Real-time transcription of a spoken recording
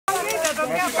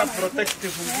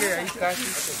protective gear hii kazi.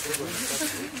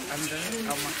 And then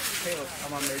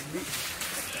I'm a maybe.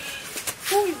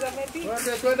 Who is a maybe?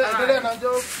 Endelea na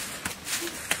job.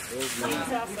 We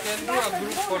can do a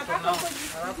group photo now.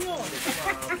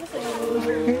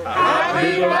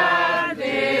 Happy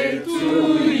birthday to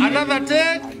you. Another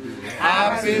take.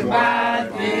 Happy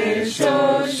birthday,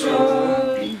 Shosho.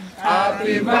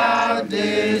 Happy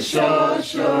birthday,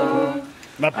 Shosho.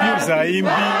 Na pia za Embu.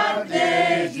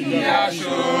 Birthday, dear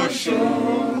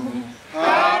Shosho.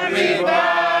 Happy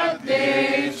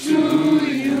birthday to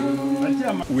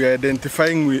you. We are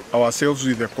identifying ourselves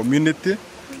with the community.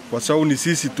 Kwa sababu ni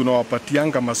sisi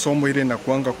tunawapatianga masomo ile na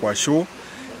kuanga kwa show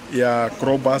ya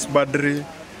crop husbandry,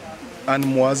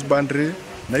 animal husbandry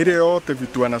na ile yote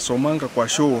vitu wanasomanga kwa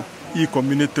show. Hii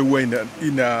community huwa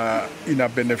ina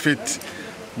benefit,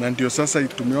 na ndio sasa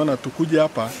tumeona tukuja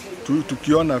hapa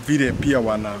tukiona vile pia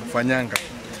wanafanyanga.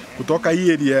 Kutoka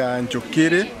hii area ya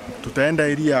Njokere tutaenda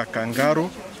area ya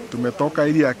Kangaro, tumetoka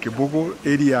area ya Kibogo,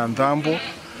 area ya Ndambo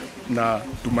na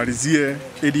tumalizie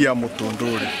area ya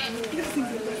Mutondore.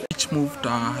 Each moved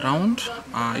around,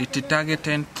 it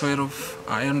targeted 12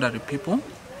 elderly people,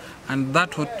 and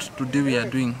that's what today we are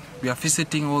doing. We are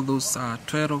visiting all those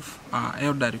 12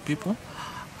 elderly people.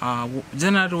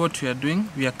 Generally what we are doing,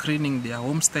 we are cleaning their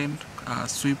homestead,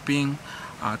 sweeping,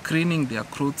 cleaning their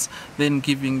clothes, then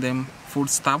giving them food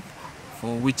stuff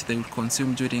for which they will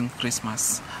consume during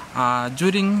Christmas.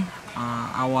 During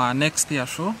our next year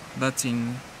show, that's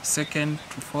in 2nd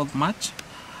to 4th March,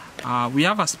 we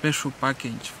have a special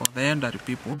package for the elderly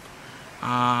people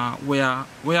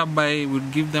whereby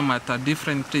we'll give them at a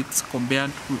different rates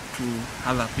compared to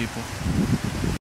other people.